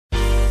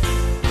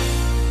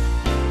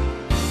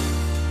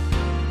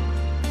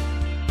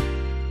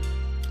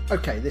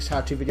Okay, this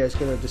how-to video is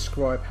going to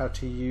describe how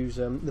to use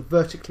the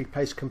vertically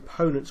placed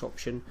components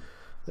option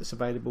that's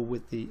available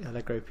with the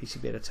Allegro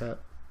PCB editor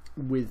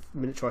with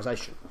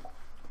miniaturization.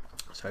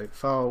 So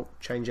file,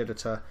 change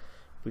editor,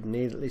 we'd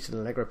need at least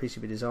an Allegro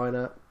PCB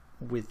designer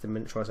with the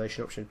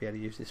miniaturization option to be able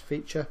to use this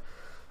feature.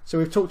 So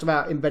we've talked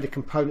about embedded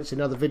components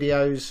in other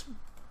videos.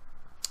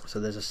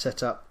 So there's a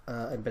setup,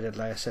 embedded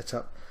layer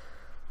setup.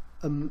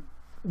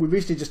 We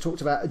recently just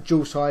talked about a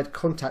dual side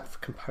contact for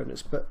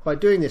components, but by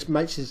doing this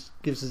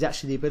gives us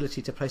actually the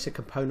ability to place a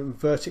component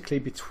vertically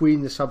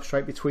between the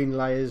substrate, between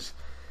layers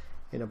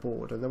in a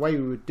board. And the way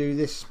we would do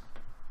this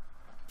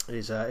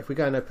is if we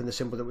go and open the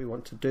symbol that we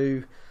want to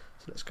do,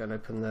 so let's go and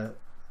open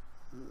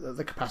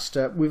the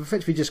capacitor. We've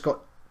effectively just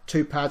got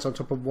two pads on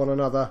top of one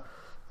another.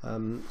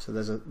 So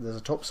there's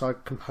a top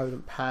side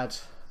component pad.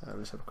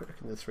 Let's have a quick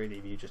look in the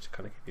 3D view just to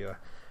kind of give you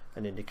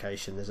an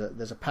indication.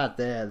 There's a pad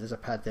there, there's a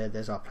pad there,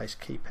 there's our place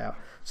keep out.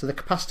 So the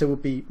capacitor will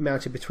be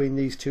mounted between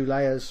these two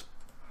layers.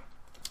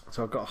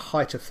 So I've got a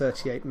height of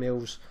 38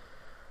 mils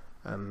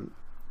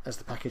as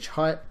the package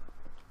height,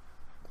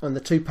 and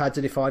the two pads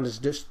are defined as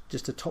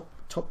just a top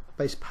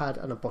base pad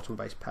and a bottom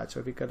base pad.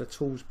 So if we go to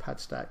Tools, Pad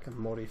Stack and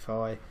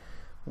Modify,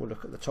 we'll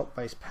look at the top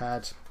base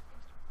pad.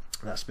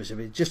 That's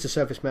specifically just a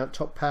surface mount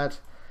top pad,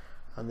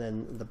 and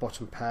then the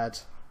bottom pad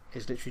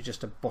is literally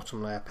just a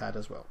bottom layer pad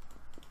as well.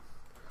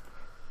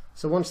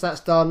 So once that's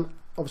done,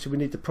 obviously we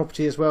need the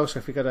property as well. So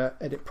if we go to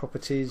Edit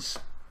Properties,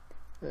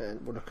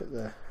 and we'll look at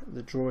the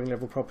drawing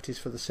level properties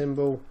for the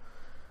symbol,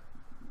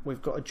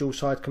 we've got a dual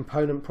side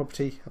component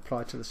property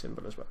applied to the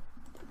symbol as well.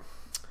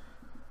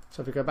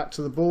 So if we go back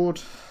to the board,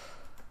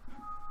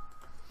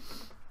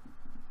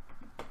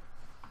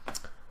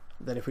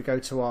 then if we go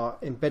to our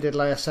embedded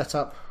layer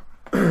setup,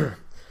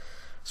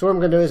 so what I'm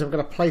going to do is I'm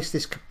going to place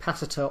this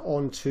capacitor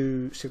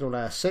onto signal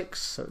layer 6,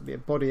 so it'll be a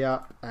body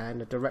up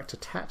and a direct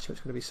attach, so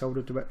it's going to be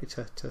soldered directly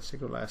to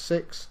signal layer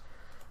 6.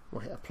 We'll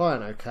hit apply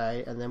and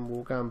OK, and then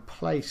we'll go and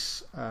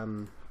place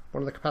one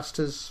of the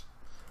capacitors.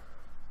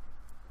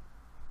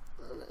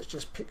 Let's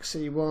just pick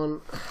C1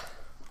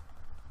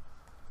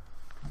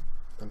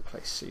 and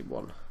place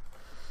C1.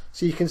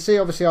 So you can see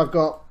obviously I've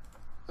got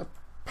a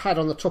pad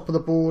on the top of the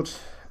board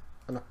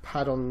and a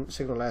pad on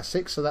signal layer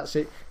 6, so that's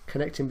it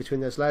connecting between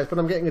those layers, but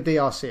I'm getting a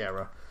DRC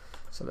error.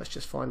 So let's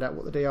just find out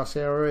what the DRC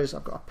error is.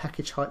 I've got a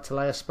package height to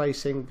layer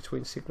spacing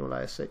between signal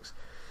layer 6.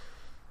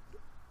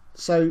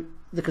 So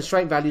the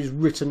constraint value is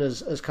written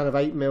as kind of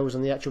 8 mils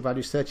and the actual value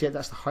is 38.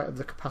 That's the height of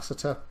the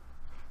capacitor.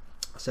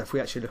 So if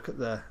we actually look at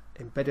the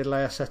embedded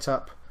layer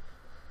setup,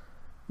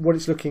 what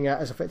it's looking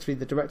at is effectively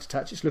the direct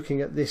attach. It's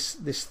looking at this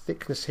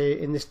thickness here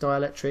in this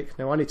dielectric.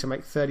 Now I need to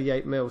make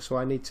 38 mils, so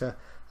I need to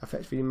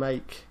effectively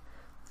make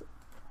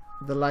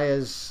the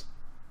layers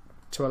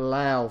to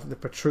allow the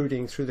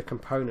protruding through the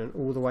component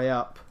all the way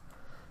up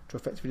to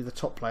effectively the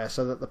top layer,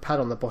 so that the pad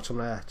on the bottom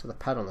layer to the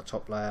pad on the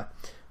top layer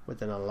would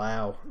then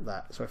allow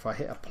that. So if I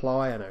hit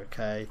apply and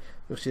OK,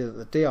 you'll see that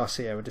the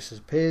DRC error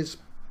disappears.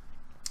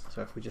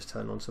 So if we just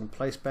turn on some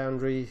place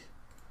boundary,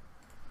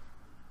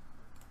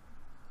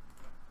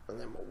 and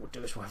then what we'll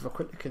do is we'll have a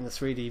quick look in the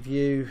 3D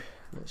view.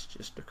 Let's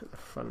just look at the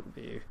front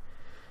view.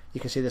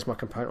 You can see there's my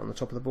component on the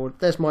top of the board.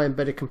 There's my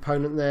embedded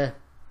component there,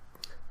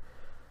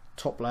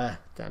 top layer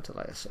down to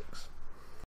layer 6.